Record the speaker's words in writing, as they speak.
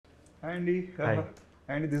Hi Andy. Hi.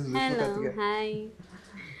 Andy, this is Vishwa Hello, Karthikeya. hi.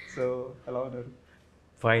 So, hello there.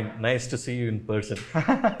 Fine. Nice to see you in person.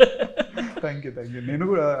 Thank you నేను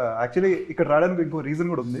కూడా actually ఇక్కడ రావడానికి ఇంకో reason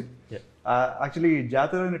కూడా ఉంది. Yeah. Actually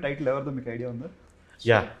జాతర అనే టైటిల్ ఎవరిదో మీకు ఐడియా ఉందా?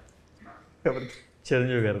 Yeah. ఎవరిది?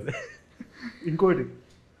 చిరంజీవి గారిది. ఇంకోటి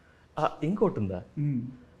ఇంకోటి ఉందా?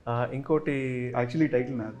 ఇంకోటి యాక్చువల్లీ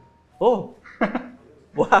టైటిల్ నాది. ఓ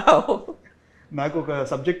వావ్. నాకు ఒక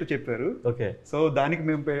సబ్జెక్ట్ చెప్పారు. ఓకే. సో దానికి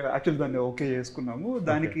మేము యాక్చువల్లీ దాన్ని ఓకే చేసుకున్నాము.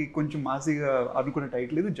 దానికి కొంచెం మాసిగా అనుకున్న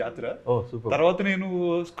టైటిల్ ఇది జాతర. ఓ సూపర్. తర్వాత నేను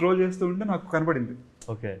స్క్రోల్ చేస్తూ ఉంటే నాకు కనపడింది.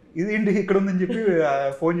 ఓకే. ఇదేంటి ఇక్కడ ఉందని చెప్పి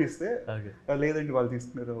ఫోన్ చేస్తే ఓకే. లేదండి వాళ్ళు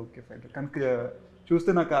తీసుకున్నారు. Okay fine. కనుక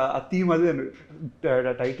చూస్తే నాకు ఆ థీమ్ అదే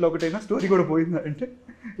టైటిల్ ఒకటైనా స్టోరీ కూడా పోయింది అంటే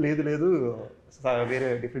లేదు వేరే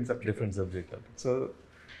డిఫరెంట్ సబ్జెక్ట్. సో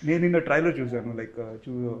నేను నిన్న ట్రైలర్ చూసాను. లైక్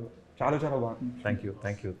చాలా బాగుంది.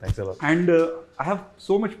 Thanks a lot. And I have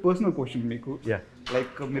so much personal question మీకు. యా.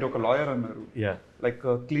 లైక్ మీరు ఒక లాయర్ అన్నారు, యా. లైక్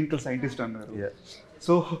క్లినికల్ సైంటిస్ట్ అన్నారు. యా.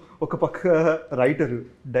 సో ఒక పక్క రైటర్,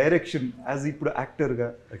 డైరెక్షన్, యాజ్ ఇప్పుడు యాక్టర్గా,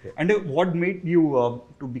 Okay. అంటే what made you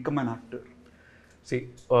to become an actor?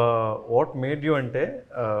 What made you అంటే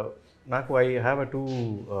నాకు ఐ హ్యావ్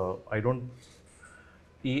ఐ డోంట్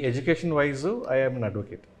ఈ education wise I am an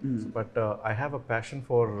advocate, but I have a passion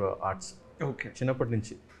for arts okay. చిన్నప్పటి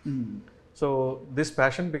నుంచి. So this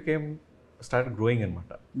passion start growing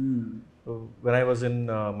అనమాట. When I was in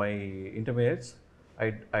my intermediates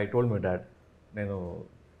I told my dad నేను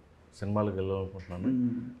సినిమాలకు వెళ్ళాలనుకుంటున్నాను,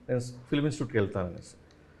 నేను film ఇన్స్టిట్యూట్కి వెళ్తాను అనేసి.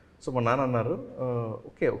 సో మా నాన్న అన్నారు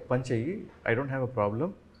ఓకే ఒక పని చెయ్యి, I don't have a problem,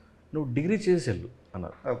 నువ్వు డిగ్రీ చేసి వెళ్ళు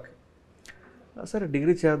అన్నారు. ఓకే. సరే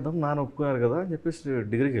డిగ్రీ చేద్దాం నాన్న ఒప్పుకున్నారు కదా అని చెప్పేసి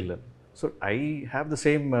డిగ్రీకి వెళ్ళాను. So I have the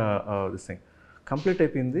same this thing. Complete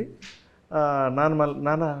అయిపోయింది.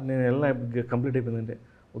 నాన్న నేను వెళ్ళిన కంప్లీట్ అయిపోయిందంటే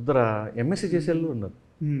వద్దురా ఎంఎస్సీ చేసి వెళ్ళు అన్నారు.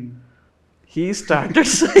 He started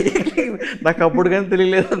cycling. నాకు అప్పుడు కానీ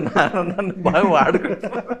తెలియలేదు, నాన్న నన్ను బాగా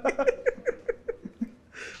వాడుకుంటున్నాను.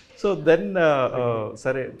 సో దెన్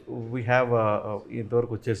సరే వీ హ్యావ్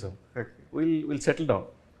ఇంతవరకు వచ్చేసాం, will settle down.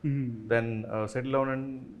 Then settle down and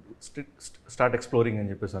start exploring అని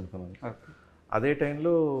చెప్పేసి అనుకున్నాను. అదే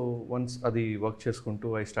టైంలో వన్స్ అది వర్క్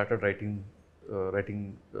చేసుకుంటూ I started writing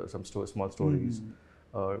some small stories,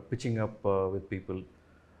 pitching up with people.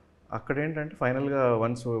 అక్కడ ఏంటంటే ఫైనల్గా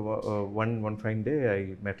one fine day I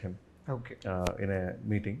met him in a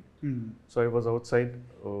meeting. So I was outside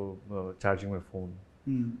charging my phone.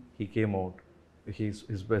 He came out.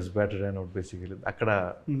 His better ran out basically. అక్కడ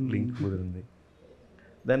link కుదిరింది.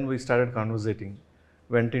 Then we started conversating,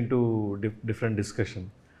 went into different discussion.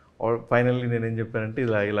 Finally నేను ఏం చెప్పానంటే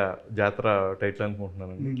ఇలా జాతర title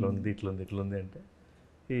అనుకుంటున్నానండి, ఇట్లా ఉంది అంటే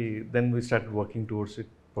then we start working towards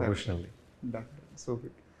it professionally.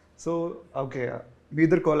 So okay, మీ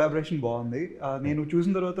ఇద్దరు కొలాబరేషన్ బాగుంది. నేను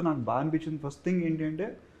చూసిన తర్వాత నాకు బాగా అనిపించింది. ఫస్ట్ థింగ్ ఏంటంటే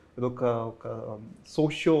ఇది ఒక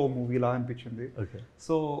సోషియో మూవీలా అనిపించింది. ఓకే.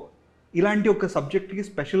 సో ఇలాంటి ఒక సబ్జెక్ట్కి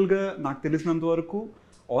స్పెషల్గా నాకు తెలిసినంత వరకు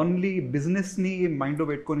ఓన్లీ బిజినెస్ని మైండ్లో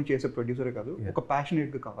పెట్టుకొని చేసే ప్రొడ్యూసరే కాదు, ఒక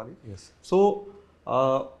ప్యాషనేట్గా కావాలి. సో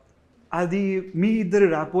అది మీ ఇద్దరు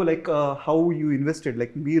rapport, like how you invested,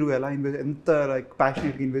 like మీరు ఎలా ఎంత లైక్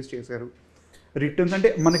ప్యాషనేట్గా ఇన్వెస్ట్ చేశారు? రిటర్న్స్ అంటే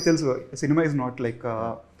మనకు తెలుసు సినిమా ఇస్ నాట్ లైక్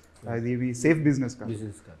అది సేఫ్ బిజినెస్ కాదు.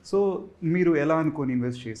 సో మీరు ఎలా అనుకొని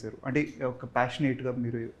ఇన్వెస్ట్ చేశారు? అంటే ఒక ప్యాషనేట్గా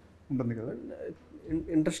మీరు ఉంటుంది కదా.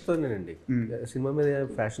 ఇంట్రెస్ట్తోనేనండి, సినిమా మీద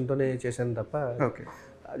ఫ్యాషన్తోనే చేశాను తప్ప ఓకే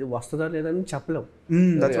అది వస్తుందా లేదని చెప్పలేం.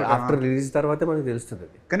 ఆఫ్టర్ రిలీజ్ తర్వాతే మనకు తెలుస్తుంది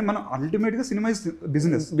అది. కానీ మనం అల్టిమేట్గా సినిమా ఇస్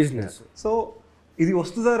బిజినెస్. సో ఇది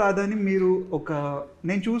వస్తుందా రాదా అని మీరు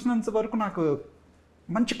నేను చూసినంత వరకు నాకు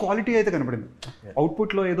మంచి క్వాలిటీ అయితే కనపడింది.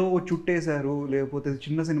 అవుట్పుట్లో ఏదో చుట్టేశారు లేకపోతే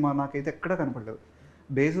చిన్న సినిమా నాకైతే ఎక్కడా కనపడలేదు.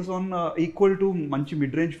 బేసిస్ ఆన్ ఈక్వల్ టు మంచి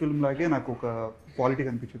మిడ్ రేంజ్ ఫిల్మ్ లాగే నాకు ఒక క్వాలిటీ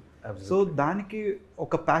కనిపించింది. సో దానికి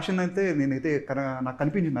ఒక ప్యాషన్ అయితే నాకు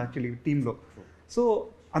కనిపించింది యాక్చువల్లీ టీంలో. సో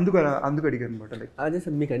అందుకు అడిగాను అనమాట. లైక్ అదే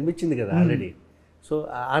సార్ మీకు అనిపించింది కదా ఆల్రెడీ. సో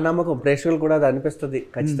ఆ నమ్మకం ప్రేక్షకులు కూడా అది అనిపిస్తుంది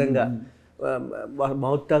ఖచ్చితంగా.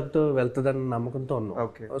 మౌత్ టాక్తో వెళ్తుందన్న నమ్మకంతో ఉన్నాం.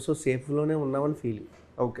 ఓకే. సో సేఫ్లోనే ఉన్నామని feeling.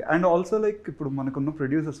 Okay. And also like ఇప్పుడు మనకున్న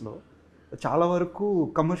ప్రొడ్యూసర్స్లో చాలా వరకు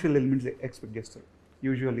కమర్షియల్ ఎలిమెంట్స్ ఎక్స్పెక్ట్ చేస్తారు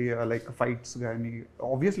యూజువల్లీ. లైక్ ఫైట్స్ కానీ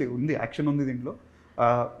ఆబ్వియస్లీ ఉంది, యాక్షన్ ఉంది దీంట్లో.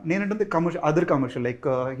 నేనంటే other commercial like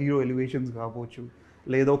hero elevations కావచ్చు,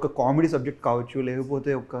 లేదా ఒక కామెడీ సబ్జెక్ట్ కావచ్చు,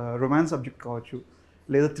 లేకపోతే ఒక రొమాన్స్ సబ్జెక్ట్ కావచ్చు,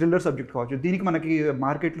 లేదా థ్రిల్లర్ సబ్జెక్ట్ కావచ్చు. దీనికి మనకి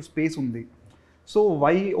మార్కెట్లో స్పేస్ ఉంది. సో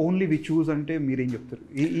వై ఓన్లీ వి చూస్ అంటే మీరేం చెప్తారు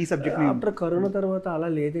ఈ సబ్జెక్ట్? ఆఫ్టర్ కరోనా తర్వాత అలా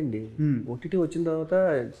లేదండి. ఓటీటీ వచ్చిన తర్వాత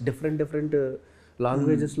డిఫరెంట్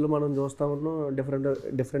లాంగ్వేజెస్లో మనం చూస్తూ ఉన్నాం.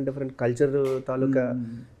 డిఫరెంట్ కల్చర్ తాలూకా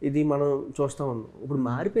ఇది మనం చూస్తూ ఉన్నాం. ఇప్పుడు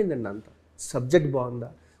మారిపోయిందండి అంత. సబ్జెక్ట్ బాగుందా,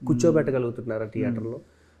 కూర్చోబెట్టగలుగుతున్నారా థియేటర్లో,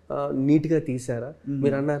 నీట్గా తీసారా?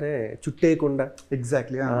 మీరు అన్నారే చుట్టేయకుండా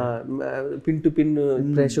ఎగ్జాక్ట్లీ పిన్ టు పిన్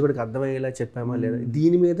ప్రేక్షకుడికి అర్థమయ్యేలా చెప్పామా లేదా,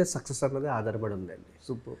 దీని మీద సక్సెస్ అన్నది ఆధారపడి ఉందండి.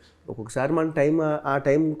 సూపర్. ఒక్కొక్కసారి మన టైం ఆ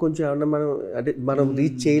టైం కొంచెం ఏమన్నా మనం అంటే మనం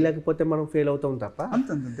రీచ్ చేయలేకపోతే మనం ఫెయిల్ అవుతాం తప్ప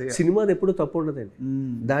సినిమాది ఎప్పుడు తప్పు ఉండదండి.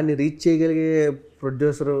 దాన్ని రీచ్ చేయగలిగే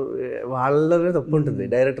ప్రొడ్యూసర్ వాళ్ళలోనే తప్పు ఉంటుంది,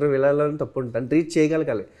 డైరెక్టర్ వీళ్ళలోనే తప్పు ఉంటుంది. అంటే రీచ్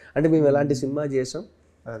చేయగలగాలి. అంటే మేము ఎలాంటి సినిమా చేసాం,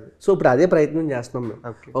 సో ఇప్పుడు అదే ప్రయత్నం చేస్తున్నాం మేము.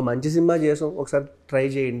 ఓ మంచి సినిమా చేసాం, ఒకసారి ట్రై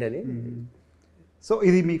చేయండి అని. సో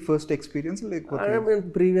ఇది మీ ఫస్ట్ ఎక్స్పీరియన్స్ లేకపోతే? నేను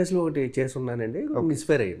ప్రీవియస్లో ఒకటి చేస్తున్నానండి,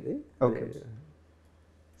 మిస్ఫైర్ అయ్యింది. ఓకే.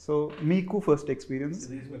 సో మీకు first experience?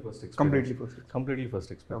 Completely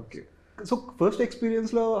first experience. Okay. So first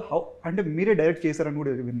ఎక్స్పీరియన్స్లో how అంటే మీరే డైరెక్ట్ చేశారని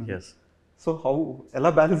కూడా విన్నాను. సో ఎలా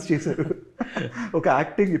బ్యాలెన్స్ చేశారు? ఒక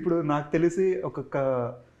యాక్టింగ్, ఇప్పుడు నాకు తెలిసి ఒక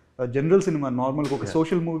జనరల్ సినిమా నార్మల్గా ఒక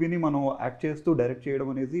సోషల్ మూవీని మనం యాక్ట్ చేస్తూ డైరెక్ట్ చేయడం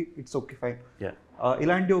అనేది ఇట్స్ ఓకే ఫైన్.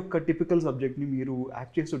 ఇలాంటి ఒక టిపికల్ సబ్జెక్ట్ని మీరు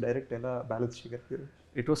యాక్ట్ చేస్తూ డైరెక్ట్ ఎలా బ్యాలెన్స్ చేయగలిగారు?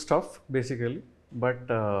 It was tough basically,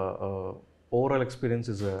 but overall experience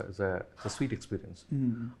is a sweet experience.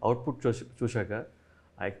 Output చూశాక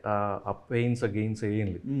ఆ పెయిన్స్ గెయిన్స్ ఏం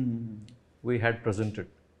లేదు. We had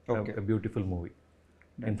presented a beautiful movie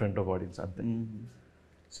in front of audience అంతే.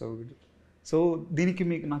 సో దీనికి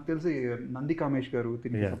మీకు నాకు తెలిసి నంది కామేష్ గారు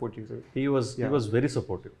దీనికి సపోర్ట్ చేశారు. He was very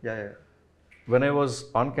supportive. When I was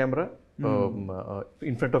on camera,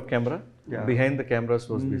 in front of camera, behind the cameras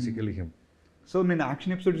was basically him. So నేను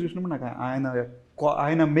action episode చూసినప్పుడు నాకు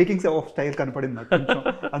ఆయన మేకింగ్ ఆఫ్ స్టైల్ కనపడింది నాకు కొంచెం.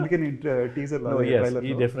 అందుకే నేను teaser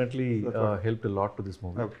he definitely helped a lot to this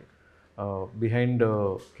movie. Behind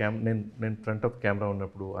నేను ఫ్రంట్ ఆఫ్ కెమెరా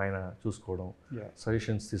ఉన్నప్పుడు ఆయన చూసుకోవడం,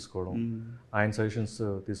 సజెషన్స్ తీసుకోవడం, ఆయన సజెషన్స్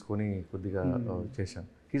తీసుకొని కొద్దిగా చేశాను.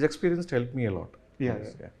 His experience help me a lot.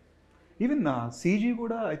 Even CG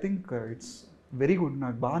కూడా I think it's very good,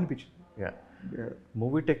 నాకు బాగా అనిపించింది.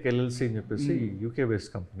 మూవీ టెక్ ఎల్ఎల్సి అని చెప్పేసి UK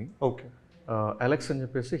based company. Okay. Alex అని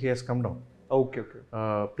చెప్పేసి he has come down. Okay.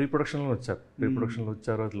 Pre ప్రొడక్షన్లో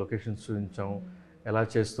వచ్చారు, అది లొకేషన్స్ చూపించాము, ఎలా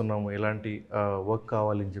చేస్తున్నాము, ఎలాంటి వర్క్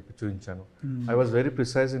కావాలి అని చెప్పి చూపించాను. I was very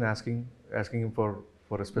precise in asking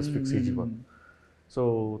for a specific CG work. So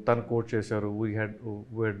తను కోట్ చేశారు. We had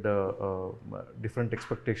different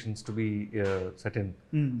expectations to be set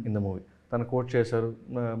in the movie. తను కోట్ చేశారు,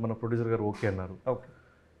 మన ప్రొడ్యూసర్ గారు ఓకే అన్నారు.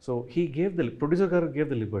 సో ప్రొడ్యూసర్ గారు gave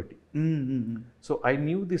the Liberty. So I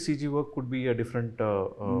knew the CG work could be a different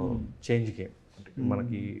change game. అంటే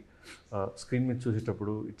మనకి screen మీద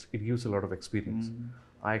చూసేటప్పుడు it gives a lot of experience.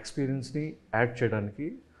 ఆ ఎక్స్పీరియన్స్ని యాడ్ చేయడానికి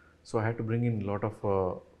so I had to bring in lot of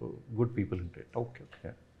good people into it. Okay.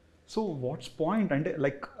 So what's point అంటే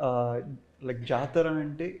like జాతర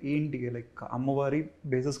అంటే ఏంటి? లైక్ అమ్మవారి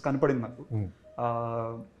బేసెస్ కనపడింది నాకు,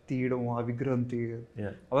 తీయడం, ఆ విగ్రహం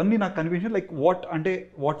అవన్నీ నాకు కనిపించింది. లైక్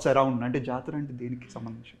వాట్స్ అరౌండ్ అంటే జాతర అంటే దేనికి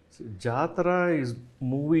సంబంధించి? జాతర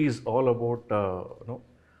movie is all about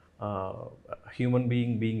human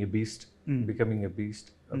being a beast, becoming a beast,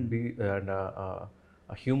 and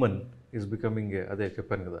a human is becoming అదే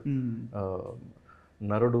చెప్పాను కదా,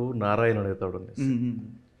 నరుడు నారాయణుడు అవుతాడు అనేసి,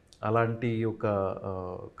 అలాంటి ఒక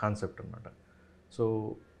కాన్సెప్ట్ అనమాట. సో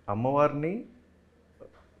అమ్మవారిని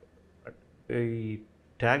ఈ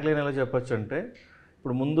ట్యాగ్ లైన్ ఎలా చెప్పచ్చు అంటే,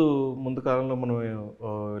 ఇప్పుడు ముందు కాలంలో మనం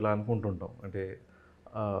ఇలా అనుకుంటుంటాం, అంటే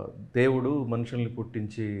దేవుడు మనుషుల్ని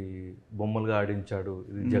పుట్టించి బొమ్మలుగా ఆడించాడు,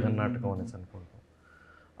 ఇది జగన్నాటకం అనేసి అనుకుంటాం.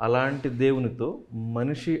 అలాంటి దేవునితో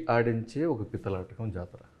మనిషి ఆడించే ఒక పిత్తలాటకం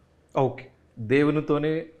జాతర. ఓకే.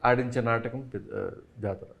 దేవునితోనే ఆడించే నాటకం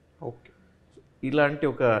జాతర. ఓకే. ఇలాంటి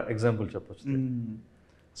ఒక ఎగ్జాంపుల్ చెప్పచ్చు.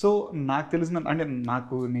 సో నాకు తెలిసిన అంటే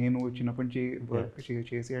నేను చిన్నప్పటి నుంచి వర్క్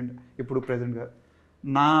చేసి అండ్ ఇప్పుడు ప్రెజెంట్గా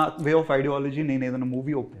నా వే ఆఫ్ ఐడియాలజీ, నేను ఏదైనా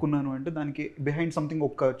మూవీ ఒప్పుకున్నాను అంటే దానికి బిహైండ్ సంథింగ్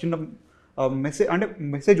ఒక చిన్న మెసేజ్, అంటే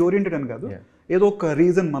మెసేజ్ ఓరియంటెడ్ అని కాదు, ఏదో ఒక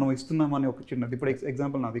రీజన్ మనం ఇస్తున్నామని ఒక చిన్నది. ఇప్పుడు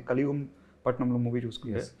ఎగ్జాంపుల్ నాది కలియుగం పట్నంలో మూవీ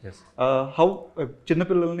చూసుకుంటే హౌ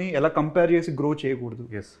చిన్నపిల్లల్ని ఎలా కంపేర్ చేసి గ్రో చేయకూడదు,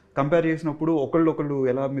 కంపేర్ చేసినప్పుడు ఒకళ్ళు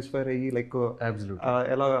ఎలా మిస్ఫైర్ అయ్యి లైక్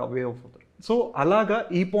ఎలా వే ఆఫ్ అవుతారు. సో అలాగా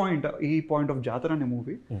ఈ పాయింట్ ఆఫ్ జాతర అనే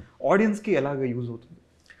మూవీ ఆడియన్స్కి ఎలాగ యూజ్ అవుతుంది?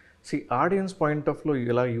 ఆడియన్స్ పాయింట్ ఆఫ్లో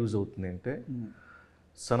ఎలా యూజ్ అవుతుంది అంటే,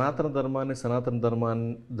 సనాతన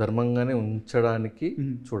ధర్మంగానే ఉంచడానికి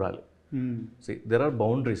చూడాలి. There are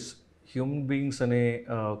boundaries. Human beings అనే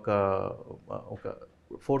ఒక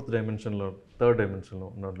fourth డైమెన్షన్లో, third డైమెన్షన్లో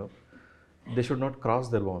ఉన్నలో they should not cross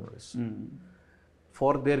there boundaries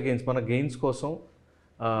far there gains. మన గెయిన్స్ కోసం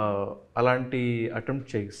అలాంటి అటెంప్ట్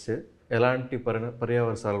చేస్తే ఎలాంటి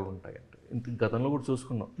పర్యావరణాలు ఉంటాయంటే, గతంలో కూడా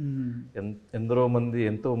చూసుకున్నాం.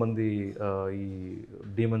 ఎంతో మంది ఈ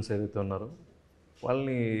డీమన్స్ ఏదైతే ఉన్నారో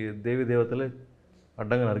వాళ్ళని దేవి దేవతలే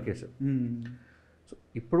అడ్డంగా నరికేశారు. సో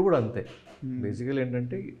ఇప్పుడు కూడా అంతే. బేసికల్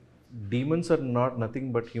ఏంటంటే demons are not nothing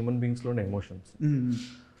but human బీయింగ్స్లోనే emotions.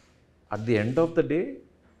 At the end of the day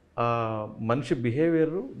మనిషి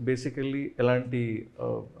బిహేవియర్ బేసికల్లీ ఎలాంటి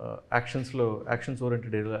యాక్షన్స్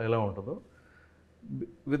ఓరియంటెడ్ ఎలా ఉంటుందో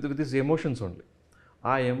విత్ దిస్ ఎమోషన్స్ ఓన్లీ.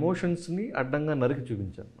 ఆ ఎమోషన్స్ని అడ్డంగా నరికి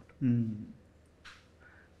చూపించాను అనమాట.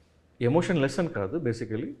 ఎమోషన్ లెస్ అని కాదు,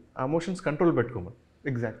 బేసికలీ ఆ ఎమోషన్స్ కంట్రోల్ పెట్టుకోమని.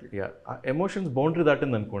 ఎగ్జాక్ట్లీ. యా, ఆ ఎమోషన్స్ బౌండరీ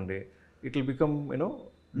దాటింది అనుకోండి, it will become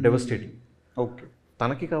devastating. Okay.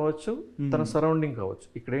 తనకి కావచ్చు, తన సరౌండింగ్ కావచ్చు.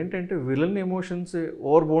 ఇక్కడ ఏంటంటే విలన్ ఎమోషన్స్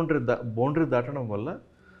ఓవర్ బౌండరీ దాటడం వల్ల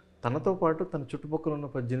తనతో పాటు తన చుట్టుపక్కల ఉన్న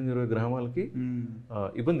 18-20 గ్రామాలకి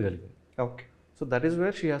ఇబ్బంది కలిగింది. Okay. So that is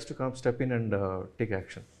where she has to come step in and take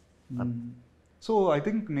action. So I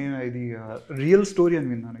think నేను ఇది రియల్ స్టోరీ అని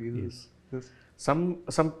విన్నాను. Some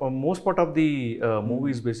most part of the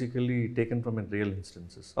movie is basically taken from in real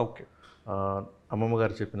instances. Okay. అమ్మమ్మ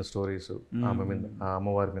గారు చెప్పిన stories, ఆమె మీద, ఆ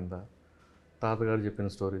అమ్మవారి మీద, తాతగారు చెప్పిన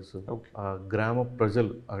స్టోరీస్, ఆ గ్రామ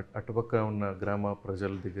ప్రజలు, అటుపక్క ఉన్న గ్రామ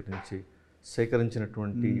ప్రజల దగ్గర నుంచి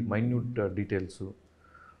సేకరించినటువంటి minute details.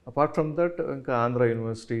 Apart from that ఇంకా ఆంధ్ర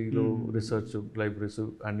యూనివర్సిటీలో రీసెర్చ్ లైబ్రరీస్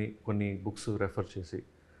అన్ని కొన్ని బుక్స్ రెఫర్ చేసి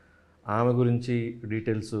ఆమె గురించి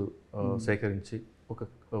డీటెయిల్స్ సేకరించి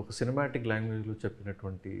ఒక సినిమాటిక్ లాంగ్వేజ్లో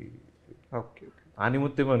చెప్పినటువంటి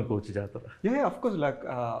ఆనిముత్యం అనుకోవచ్చు జాతర. Of course. లైక్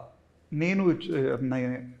నేను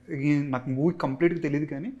నాకు మూవీ కంప్లీట్గా తెలియదు,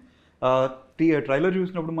 కానీ ట్రైలర్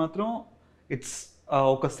చూసినప్పుడు మాత్రం ఇట్స్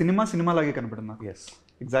ఒక సినిమా లాగే కనపడింది నాకు.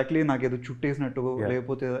 ఎగ్జాక్ట్లీ. నాకు ఏదో చుట్టేసినట్టు,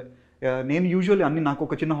 లేకపోతే నేను యూజువల్లీ నాకు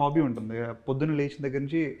ఒక చిన్న హాబీ ఉంటుంది. పొద్దున్న లేచిన దగ్గర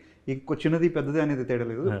నుంచి ఇంకో చిన్నది పెద్దది అనేది తేడా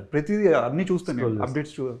లేదు, ప్రతిదీ అన్నీ చూస్తాను,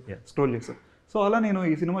 అప్డేట్స్ స్క్రోల్ చేస్తాను. సో అలా నేను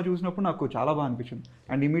ఈ సినిమా చూసినప్పుడు నాకు చాలా బాగా అనిపించింది.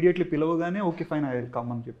 అండ్ ఇమీడియట్లీ పిలవగానే okay fine I will come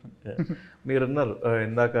అని చెప్పాను. మీరు అన్నారు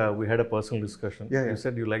ఇందాక we had a personal discussion. You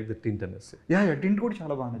said you like the tint అనేసి. టింట్ కూడా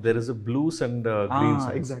చాలా బాగుంది. There is a blues and Greens.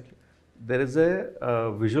 Exactly. There is a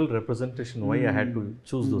visual representation why I had to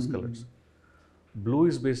choose those colors. Blue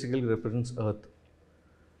is basically represents earth.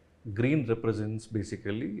 Green represents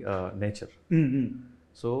basically nature.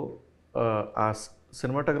 So ఆ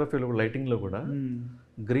సినిమాటోగ్రఫీలో లైటింగ్లో కూడా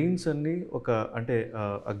Greens అన్ని ఒక అంటే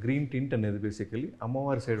ఆ green tint అనేది basically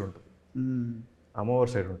అమ్మవారి side ఉంటుంది.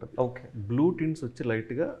 Okay. Blue tints వచ్చి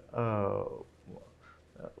లైట్గా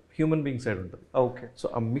హ్యూమన్ బీయింగ్ సైడ్ ఉంటుంది. ఓకే. సో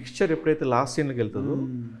ఆ మిక్స్చర్ ఎప్పుడైతే లాస్ట్ సీన్కి వెళ్తుందో,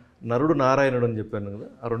 నరుడు నారాయణుడు అని చెప్పాను కదా,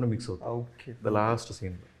 ఆ రెండు మిక్స్ అవుతుంది. Okay. The last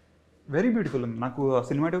scene very beautiful. నాకు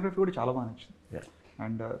సినిమాటోగ్రఫీ కూడా చాలా బాగా నచ్చింది.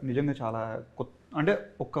 అండ్ నిజంగా చాలా అంటే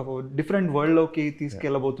ఒక డిఫరెంట్ వరల్డ్లోకి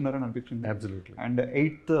తీసుకెళ్ళబోతున్నారని అనిపించింది. Absolutely. And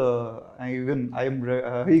 8th even I'm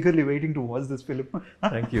eagerly waiting to watch this film.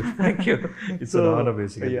 Thank you. It's an honor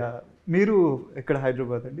basically. మీరు ఎక్కడ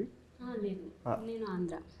హైదరాబాద్ అండి?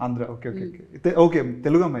 ఆంధ్ర. ఓకే. ఓకే.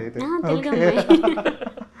 తెలుగు అమ్మాయి అయితే. ఓకే.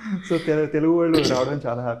 సో తెలుగు వాళ్ళు రావడం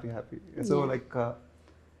చాలా హ్యాపీ. సో లైక్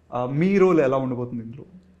మీ రోల్ ఎలా ఉండబోతుంది ఇందులో?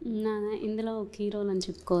 ఇందులో కీ రోల్ అని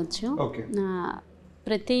చెప్పుకోవచ్చు. ఓకే.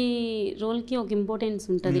 ప్రతి రోల్కి ఒక ఇంపార్టెన్స్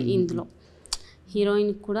ఉంటుంది ఇందులో.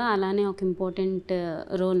 హీరోయిన్కి కూడా అలానే ఒక ఇంపార్టెంట్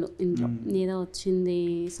రోల్ ఇందులో. ఏదో వచ్చింది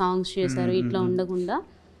సాంగ్స్ చేశారు ఇట్లా ఉండకుండా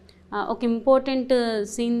ఒక ఇంపార్టెంట్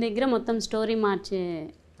సీన్ దగ్గర మొత్తం స్టోరీ మార్చే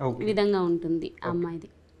విధంగా ఉంటుంది ఆ అమ్మాయిది,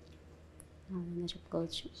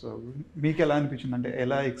 చెప్పుకోవచ్చు. సో మీకు ఎలా అనిపించింది, అంటే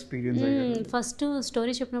ఎలా ఎక్స్పీరియన్స్? ఫస్ట్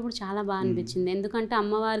స్టోరీ చెప్పినప్పుడు చాలా బాగా అనిపించింది. ఎందుకంటే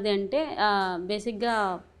అమ్మవారిది అంటే బేసిక్గా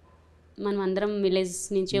మనం అందరం విలేజ్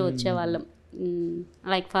నుంచే వచ్చేవాళ్ళం,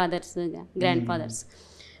 like fathers, grand fathers.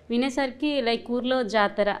 వినేసరికి like ఊర్లో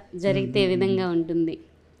జాతర జరిగితే విధంగా ఉంటుంది.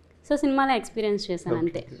 సో సినిమాలో ఎక్స్పీరియన్స్ చేశాను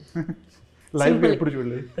అంతే.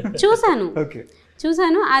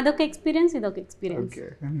 చూసాను, అదొక ఎక్స్పీరియన్స్, ఇదొక ఎక్స్పీరియన్స్.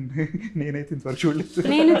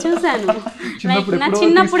 నేను చూసాను, లైక్ నా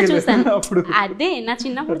చిన్నప్పుడు చూసాను. అదే నా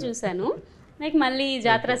చిన్నప్పుడు చూసాను, లైక్ మళ్ళీ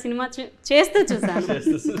జాతర సినిమా చేస్తూ చూసాను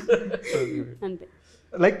అంతే.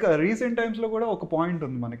 లైక్ రీసెంట్ టైమ్స్లో కూడా ఒక పాయింట్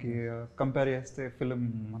ఉంది మనకి, కంపేర్ చేస్తే ఫిలిం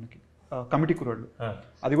మనకి కమిటీ కుర్రాళ్ళు,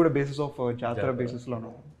 అది కూడా బేసిస్ ఆఫ్ జాతర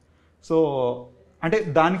బేసిస్లోనే. సో అంటే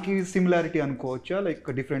దానికి సిమిలారిటీ అనుకోవచ్చా, లైక్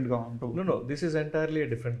డిఫరెంట్గా ఉంటుంది? No, this is entirely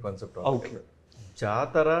different concept. Okay.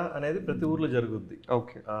 జాతర అనేది ప్రతి ఊర్లో జరుగుద్ది.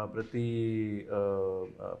 ఓకే.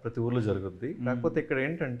 ప్రతి ఊర్లో జరుగుద్ది. కాకపోతే ఇక్కడ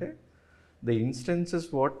ఏంటంటే the instances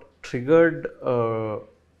what triggered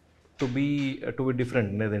to be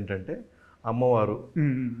different అనేది ఏంటంటే అమ్మవారు.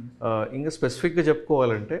 ఇంకా స్పెసిఫిక్గా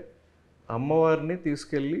చెప్పుకోవాలంటే అమ్మవారిని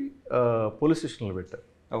తీసుకెళ్ళి పోలీస్ స్టేషన్లో పెట్టారు.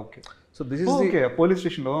 Okay. So this is police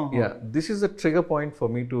స్టేషన్లో, this is the trigger point for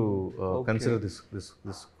me to consider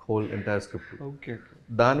this whole entire script. Okay.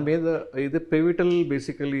 దాని మీద ఇది పివిటల్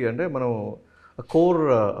బేసికలీ, అంటే మనం కోర్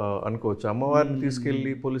అనుకోవచ్చు. అమ్మవారిని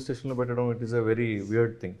తీసుకెళ్ళి పోలీస్ స్టేషన్లో పెట్టడం, it is a very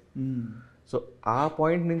weird thing. So ఆ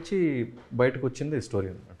పాయింట్ నుంచి బయటకు వచ్చింది ఈ స్టోరీ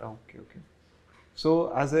అనమాట. ఓకే. సో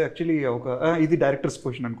యాజ్ యాక్చువల్లీ ఒక ఇది డైరెక్టర్స్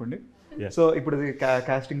క్వశ్చన్ అనుకోండి. సో ఇప్పుడు ఇది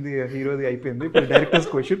కాస్టింగ్ది హీరోది అయిపోయింది, ఇప్పుడు డైరెక్టర్స్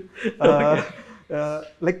క్వశ్చన్.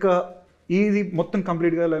 లైక్ ఇది మొత్తం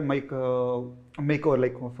కంప్లీట్గా make over,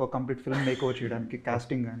 like complete film make over చేయడానికి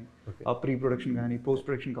కాస్టింగ్ కానీ, ప్రీ ప్రొడక్షన్ కానీ, పోస్ట్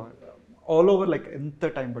ప్రొడక్షన్ కావాలి, ఆల్ ఓవర్ లైక్ ఎంత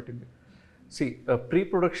టైం పట్టింది? ప్రీ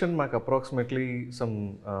ప్రొడక్షన్ మాకు అప్రాక్సిమేట్లీ సమ్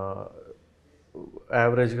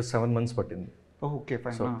యావరేజ్గా 7 months పట్టింది. Okay,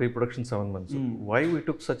 fine. So pre production 7 months. Why we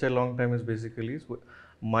took such a long time is basically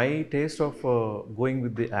my taste of going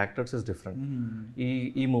with the actors is different.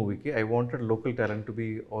 ఈ మూవీకి I wanted local talent to be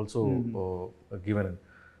also given in,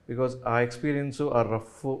 because ఆ experience ఆ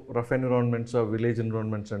rough environments, ఆ village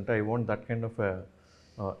environments అంటే I want that kind of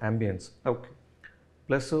ambience. Okay.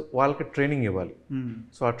 Plus వాళ్ళకి training ఇవ్వాలి.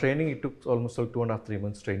 So ఆ training it took almost 2.5-3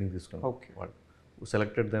 months training తీసుకున్నాం. Okay. వాళ్ళు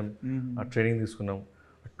selected them, ఆ ట్రైనింగ్ తీసుకున్నాం.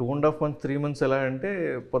 2.5 months 3 months ఎలా అంటే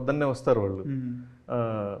పొద్దున్నే వస్తారు వాళ్ళు,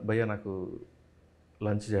 భయ్యా నాకు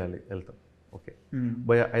లంచ్ చేయాలి, వెళ్తాం. ఓకే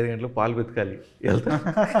భయ్యా 5 గంటలకు పాలు వెతకాలి, వెళ్తాం.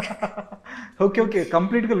 ఓకే ఓకే,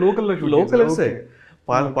 కంప్లీట్గా లోకల్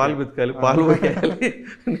పాలు వెతకాలి, పాలు పోయాలి,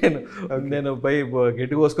 నేను బై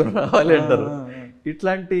గట్టి కోసుకొని రావాలి అంటారు.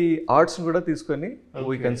 ఇట్లాంటి ఆర్ట్స్ కూడా తీసుకొని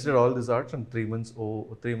we consider all this arts and 3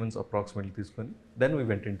 months approximately తీసుకొని then we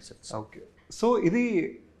went into sets. Okay. So ఇది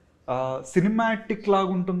సినిమాటిక్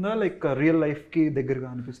లాగా ఉంటుందా, లైక్ రియల్ లైఫ్కి దగ్గరగా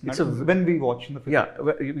అనిపిస్తుంది when we watch the film? Yeah,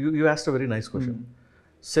 you asked a very nice question.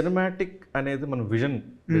 Cinematic అనేది మన vision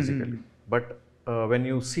basically, but when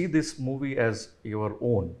you see this movie as your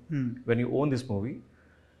own, when you own this movie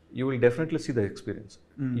you will definitely see the experience.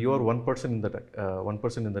 You are one person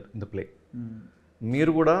in the play.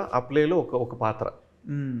 మీరు కూడా ఆ ప్లేలో ఒక పాత్ర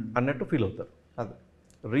అన్నట్టు feel అవుతారు. అది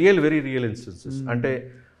వెరీ రియల్ ఇన్స్టెన్సెస్. అంటే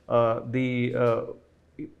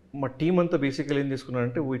మా టీం అంతా బేసికల్ ఏం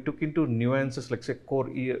తీసుకున్నారంటే we took in to nuances, like say core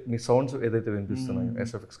me sounds ఏదైతే వినిపిస్తున్నాయో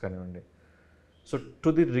ఎస్ఎఫ్ఎక్స్ కానివ్వండి, so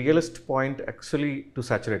to the realist point actually to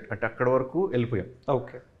saturate, అంటే అక్కడ వరకు వెళ్ళిపోయాం.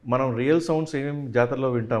 ఓకే. మనం రియల్ సౌండ్స్ ఏమేమి జాతరలో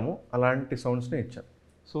వింటామో అలాంటి సౌండ్స్నే ఇచ్చాం.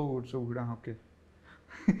 So good. ఓకే,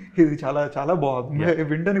 ఇది చాలా చాలా బాగుంది,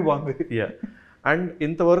 వింటని బాగుంది. యా, అండ్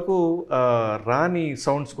ఇంతవరకు రాని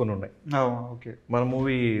సౌండ్స్ కొన్ని ఉన్నాయి. ఓకే. మన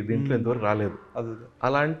మూవీ దీంట్లో ఇంతవరకు రాలేదు.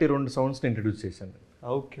 అలాంటి 2 సౌండ్స్ని ఇంట్రడ్యూస్ చేశాను.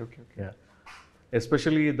 Okay okay okay. Yeah,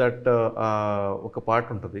 especially that ఒక పాట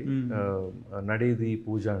ఉంటుంది, నడీది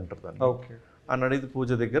పూజ అంటారు దాన్ని. ఓకే. ఆ నడీది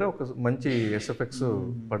పూజ దగ్గర ఒక మంచి ఎస్ఎఫ్ఎక్స్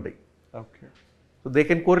పడ్డాయి. Okay. So they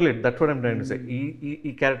can correlate, that what I'm trying to say.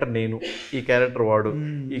 ఈ క్యారెక్టర్ నేను, ఈ క్యారెక్టర్ వాడు,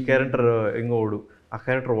 ఈ క్యారెక్టర్ ఇంకోడు, ఆ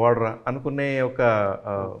క్యారెక్టర్ వాడరా అనుకునే ఒక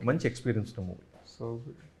మంచి experience movie. So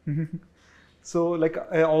so like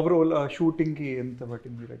overall షూటింగ్కి ఎంత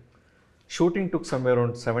పట్టింది? లైక్ షూటింగ్ టుక్ సమ్వేర్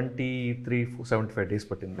అరౌండ్ 73-75 days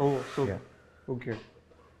పట్టింది. ఓకే.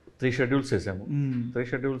 3 schedules చేసాము. 3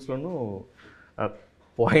 schedulesలోనూ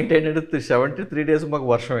పాయింట్ ఏంటంటే 73 days మాకు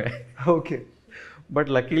వర్షమే. Okay.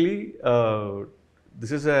 But luckily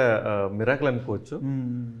this is a miracle అనుకోవచ్చు.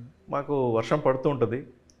 మాకు వర్షం పడుతూ ఉంటుంది,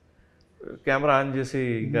 కెమెరా ఆన్ చేసి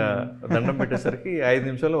ఇంకా దండం పెట్టేసరికి 5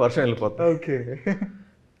 నిమిషాల్లో వర్షం వెళ్ళిపోతుంది. ఓకే.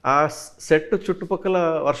 ఆ సెట్ చుట్టుపక్కల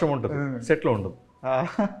వర్షం ఉంటుంది, సెట్లో ఉండదు.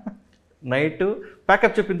 నైట్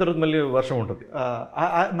ప్యాకప్ చెప్పిన తర్వాత మళ్ళీ వర్షం ఉంటుంది.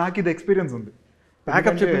 నాకు ఇది ఎక్స్పీరియన్స్ ఉంది.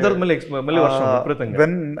 ప్యాకప్ చెప్పిన తర్వాత మళ్ళీ వర్షం విపరీతంగా.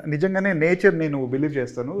 వెన్ నిజంగానే నేచర్ నేను బిలీవ్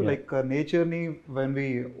చేస్తాను, లైక్ నేచర్ని వెన్ వి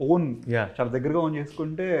ఓన్, చాలా దగ్గరగా ఓన్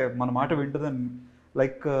చేసుకుంటే మన మాట వింటుందని.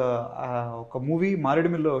 లైక్ ఒక మూవీ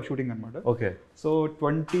మారేడుమిల్లో షూటింగ్ అనమాట. ఓకే. సో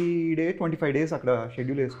 25 days అక్కడ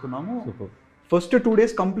షెడ్యూల్ వేసుకున్నాము. ఫస్ట్ 2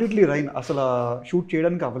 days కంప్లీట్లీ రైన్, అసలు షూట్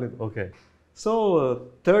చేయడానికి అవ్వలేదు. ఓకే. సో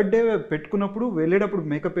 3rd day పెట్టుకున్నప్పుడు వెళ్ళేటప్పుడు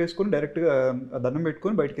మేకప్ వేసుకొని డైరెక్ట్గా దండం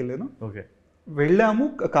పెట్టుకొని బయటకు వెళ్ళాను. ఓకే. వెళ్ళాము,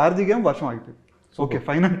 కార్ దిగాము, వర్షం ఆగిపోయింది. ఓకే,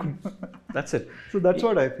 ఫైన్ అనుకున్నా. That's it. So that's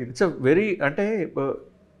what I feel. It's very, అంటే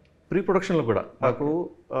ప్రీ ప్రొడక్షన్లో కూడా మాకు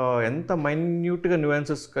ఎంత మైన్యూట్గా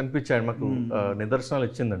న్యూయాన్సెస్ కనిపించాయి. మాకు నిదర్శనాలు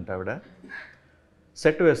ఇచ్చిందంటే ఆవిడ.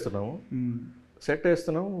 సెట్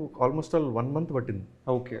వేస్తున్నాము ఆల్మోస్ట్ 1 month పట్టింది.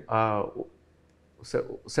 ఓకే.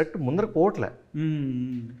 సెట్ ముందర పోవట్లే.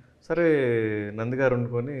 సరే నందిగారు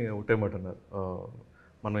వండుకొని ఒకటే మాట అన్నారు,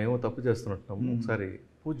 మనం ఏమో తప్పు చేస్తున్నట్టున్నాము, ఒకసారి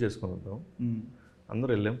పూజ చేసుకుని వద్దాం.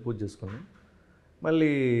 అందరూ వెళ్ళాం, పూజ చేసుకున్నాం. మళ్ళీ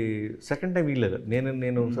సెకండ్ టైం వీళ్ళు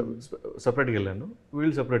నేను సపరేట్గా వెళ్ళాను,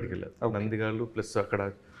 వీళ్ళు సపరేట్గా వెళ్ళారు. నందిగాళ్ళు ప్లస్ అక్కడ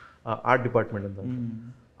ఆర్ట్ డిపార్ట్మెంట్ అంతా.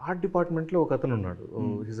 ఆర్ట్ డిపార్ట్మెంట్లో ఒక అతను ఉన్నాడు,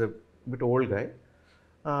 he's a bit old guy.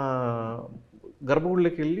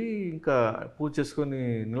 గర్భగుడిలోకి వెళ్ళి ఇంకా పూజ చేసుకొని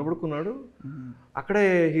నిలబడుకున్నాడు. అక్కడే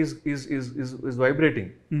ఈజ్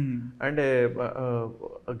వైబ్రేటింగ్ అండ్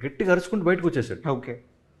గట్టిగా అరుచుకుంటూ బయటకు వచ్చేసాడు. ఓకే.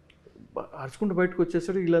 అరుచుకుంటూ బయటకు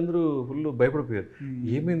వచ్చేసాడు. వీళ్ళందరూ ఫుల్ భయపడిపోయారు.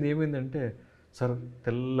 ఏమైంది అంటే, సార్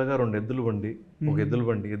తెల్లగా 2 ఎద్దుల బండి, ఒక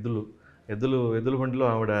ఎద్దుల బండిలో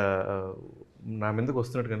ఆవిడ నా మీదకి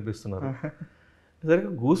వస్తున్నట్టు కనిపిస్తున్నారు.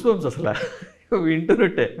 సరిగ్గా గూస్ బంప్స్ అసలు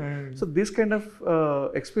వింటున్నట్టే. So these kind of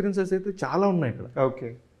experiences అయితే చాలా ఉన్నాయి ఇక్కడ. Okay.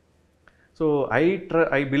 So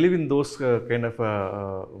I believe in those kind of.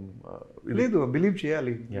 లేదు, బిలీవ్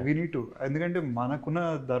చేయాలి, వీ నీడ్ టు. ఎందుకంటే మనకున్న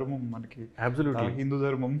ధర్మం మనకి అబ్సల్యూట్లీ హిందూ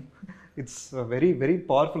ధర్మం, ఇట్స్ వెరీ వెరీ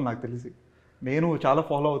పవర్ఫుల్. నాకు తెలిసి నేను చాలా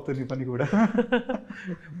ఫాలో అవుతుంది పని కూడా.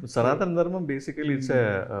 సనాతన ధర్మం basically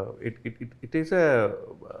it is a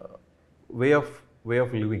way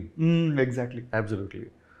of living. Exactly, absolutely.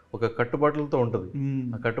 ఒక కట్టుబాట్లతో ఉంటుంది.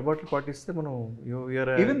 ఆ కట్టుబాట్లు పాటిస్తే మనం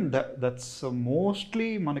ఈవెన్ దట్స్ మోస్ట్లీ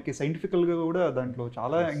మనకి సైంటిఫికల్గా కూడా దాంట్లో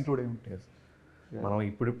చాలా ఇంక్లూడ్ అయి ఉంటాయి. మనం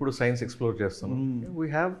ఇప్పుడు సైన్స్ ఎక్స్ప్లోర్ చేస్తున్నాం. We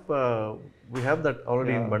have that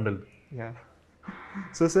already in bundle. Yeah.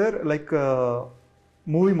 So sir, like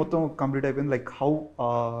movie మొత్తం కంప్లీట్ అయిపోయింది. Like how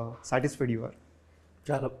satisfied you are?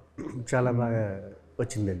 చాలా చాలా బాగా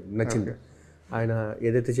వచ్చిందండి, నచ్చింది. ఆయన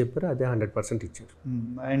ఏదైతే చెప్పారో అదే 100% ఇచ్చారు.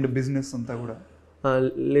 అండ్ బిజినెస్ అంతా కూడా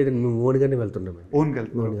లేదండి, మేము ఓన్గానే వెళ్తున్నామండి.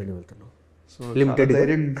 ఓన్గానే వెళ్తున్నాం. సో లిమిటెడ్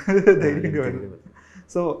ధైర్యంగా.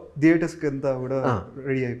 సో థియేటర్స్కి అంతా కూడా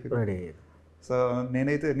రెడీ అయిపోయింది. సో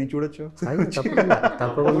నేను చూడొచ్చు?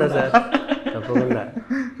 తప్పకుండా సార్, తప్పకుండా.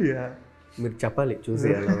 యా, మీరు చెప్పాలి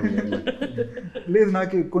చూసి. లేదు,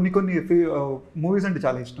 నాకు కొన్ని మూవీస్ అంటే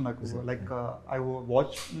చాలా ఇష్టం నాకు. Like I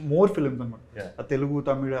watch more films అనమాట. తెలుగు,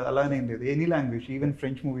 తమిళ అలానే ఏం లేదు, any language, even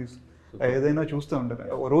French movies ఏదైనా చూస్తూ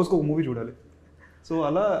ఉంటాను. రోజుకు ఒక మూవీ చూడాలి. సో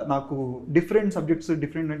అలా నాకు డిఫరెంట్ సబ్జెక్ట్స్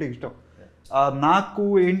డిఫరెంట్ అంటే ఇష్టం. నాకు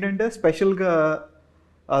ఏంటంటే స్పెషల్గా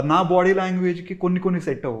నా బాడీ లాంగ్వేజ్కి కొన్ని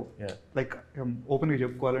సెట్ అవ్వవు. లైక్ ఓపెన్గా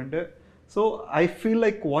చెప్పుకోవాలంటే. So I feel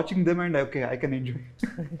like watching them and okay, I can enjoy.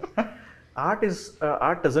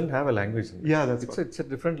 Art doesn't have a language. Yeah, that's it's a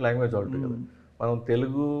different language altogether. మనం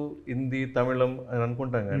తెలుగు, హిందీ, తమిళం అని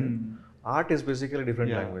అనుకుంటాం కానీ art is basically a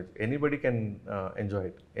different language. Anybody can enjoy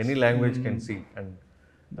it. Any language can see and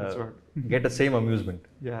get the same amusement.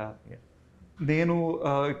 Yeah. నేను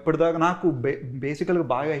ఇప్పటిదాకా నాకు బేసికల్గా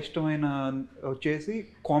బాగా ఇష్టమైన వచ్చేసి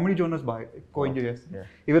కామెడీ జోనర్స్ బాగా ఎక్కువ ఎంజాయ్ చేస్తాను.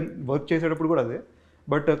 ఈవెన్ వర్క్ చేసేటప్పుడు కూడా అదే.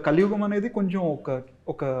 బట్ కలియుగం అనేది కొంచెం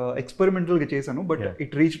ఒక ఎక్స్పెరిమెంటల్గా చేశాను, but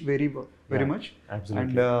it reach very very much.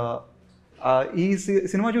 And ఈ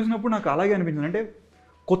సినిమా చూసినప్పుడు నాకు అలాగే అనిపించింది. అంటే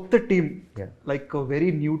కొత్త team, like very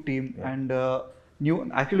new team. And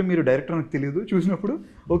actually మీరు డైరెక్టర్ నాకు తెలియదు, చూసినప్పుడు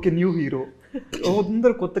ఓకే న్యూ హీరో,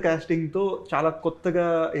 అందరు కొత్త కాస్టింగ్తో చాలా కొత్తగా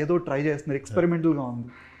ఏదో ట్రై చేస్తున్నారు, ఎక్స్పెరిమెంటల్గా ఉంది.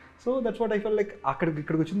 So that's what I feel like.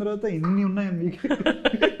 ఇక్కడికి వచ్చిన తర్వాత ఇన్ని ఉన్నాయి మీకు.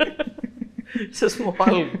 It's a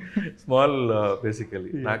small basically.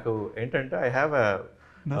 నాకు ఏంటంటే ఐ హ్యావ్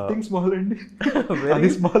నథింగ్ స్మాల్ అండి, అది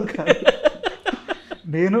స్మాల్ కాదు.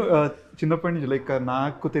 నేను చిన్నప్పటి నుంచి లైక్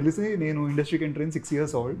నాకు తెలిసి నేను ఇండస్ట్రీకి ఎంటర్ అయిన 6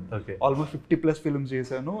 years old. ఆల్మోస్ట్ 50+ ఫిల్మ్స్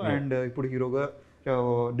చేశాను. అండ్ ఇప్పుడు హీరోగా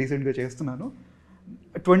డీసెంట్గా చేస్తున్నాను.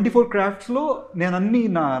 24 క్రాఫ్ట్స్లో నేను అన్నీ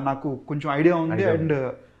నాకు కొంచెం ఐడియా ఉంది అండ్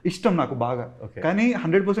ఇష్టం నాకు బాగా. కానీ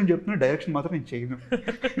 100% చెప్తున్నా, డైరెక్షన్ మాత్రం నేను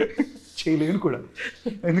చేయలేను కూడా,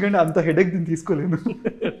 ఎందుకంటే అంత హెడేక్ దీన్ని తీసుకోలేను.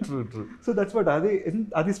 So that's what.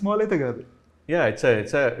 అది స్మాల్ అయితే కాదు. యా,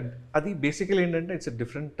 అది బేసికలీ ఏంటంటే ఇట్స్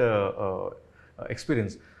డిఫరెంట్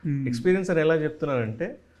ఎక్స్పీరియన్స్ అని ఎలా చెప్తున్నానంటే,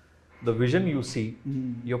 the vision you see,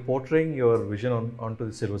 your portraying your vision on to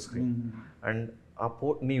the silver screen. And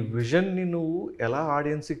నీ విజన్ని నువ్వు ఎలా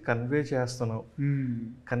ఆడియన్స్కి కన్విన్స్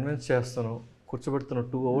చేస్తున్నావు, కూర్చోబెడుతున్నావు.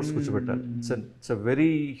 2 hours కూర్చోబెట్టాలి. It's a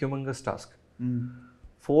very humongous task.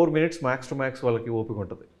 4 minutes max to max వాళ్ళకి ఓపిక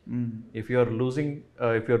ఉంటుంది. If you are losing,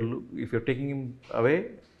 if you're taking him away,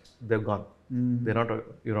 they gone, they not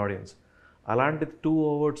your audience. అలాంటి 2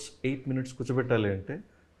 hours 8 minutes కూర్చోబెట్టాలి అంటే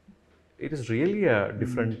it is really a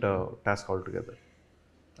different task all together.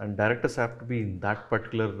 And directors have to be in that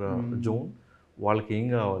particular zone. వాళ్ళకి ఏం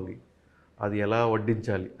కావాలి, అది ఎలా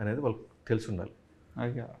వడ్డించాలి అనేది వాళ్ళకి తెలిసి ఉండాలి.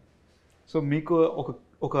 అయ్యా, సో మీకు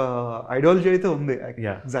ఒక ఐడియాలజీ అయితే ఉంది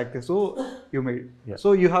exactly. So you made, so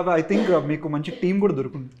you have, I think మీకు మంచి టీం కూడా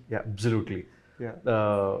దొరుకుతుంది. అబ్సల్యూట్లీ.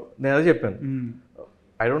 నేను అదే చెప్పాను.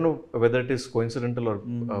 I don't know whether it is coincidental are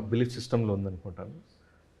belief సిస్టంలో ఉందనుకుంటాను.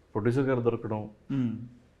 ప్రొడ్యూసర్ గారు దొరకడం,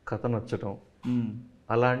 కథ నచ్చడం,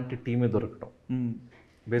 అలాంటి టీమే దొరకడం.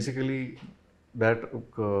 బేసికలీ దాట్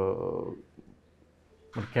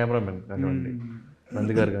మన కెమెరామెన్ కానివ్వండి,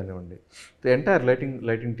 నంది గారు కానివ్వండి, ది ఎంటైర్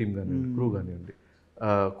లైటింగ్ టీమ్ కానివ్వండి, క్రూ కానివ్వండి,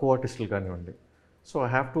 కో ఆర్టిస్టులు కానివ్వండి. So I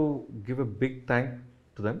have to give a big thank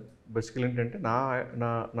to them. Basically ఏంటంటే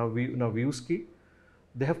నా వ్యూస్కి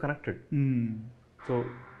దే హ్యావ్ కనెక్టెడ్. సో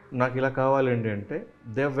నాకు ఇలా కావాలండి అంటే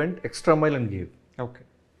they went extra mile and gave. Okay,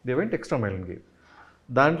 they went extra mile and gave.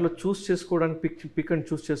 దాంట్లో చూస్ చేసుకోవడానికి పిక్ అండ్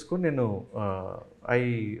చూస్ చేసుకొని నేను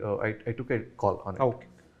I took a call on. Okay,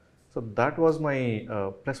 so that was my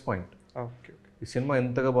plus point. Okay, ఈ cinema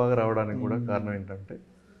ఎంతగా బాగా రావడానికి కూడా కారణం ఏంటంటే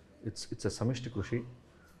ఇట్స్ ఎ సమిష్టి కృషి.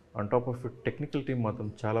 On top of technical team మాత్రం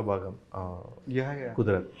చాలా బాగా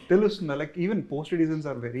కుదరదు. తెలుస్తుంది, like even post designs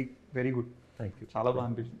are very very good. Thank you, చాలా బాగా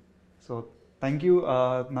అనిపించింది. సో థ్యాంక్ యూ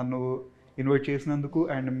నన్ను ఇన్వైట్ చేసినందుకు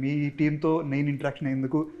అండ్ మీ టీంతో నేను ఇంటరాక్షన్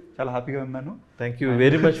అయ్యేందుకు చాలా హ్యాపీగా ఉన్నాను. Thank you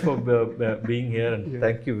very much for being here, and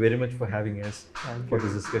thank you very much for having us for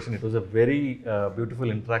this discussion. It was a very beautiful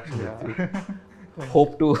interaction with you.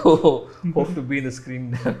 Hope to be in the screen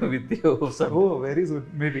with you. Oh, very soon,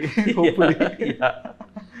 maybe. Hopefully.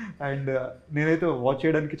 And నేనైతే watch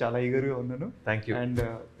చేయడానికి చాలా ఈగర్గా ఉన్నాను. Thank you. And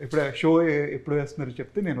ఇప్పుడు show ఎప్పుడు వేస్తున్నారు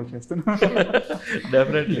చెప్తే నేను వచ్చేస్తాను.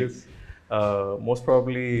 Definitely. Most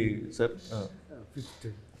probably sir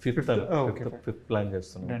fifth plan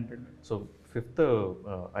చేస్తున్నాను. So fifth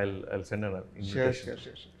I'll send an invitation.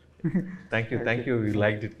 Thank you. You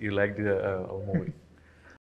liked it. You liked our movie.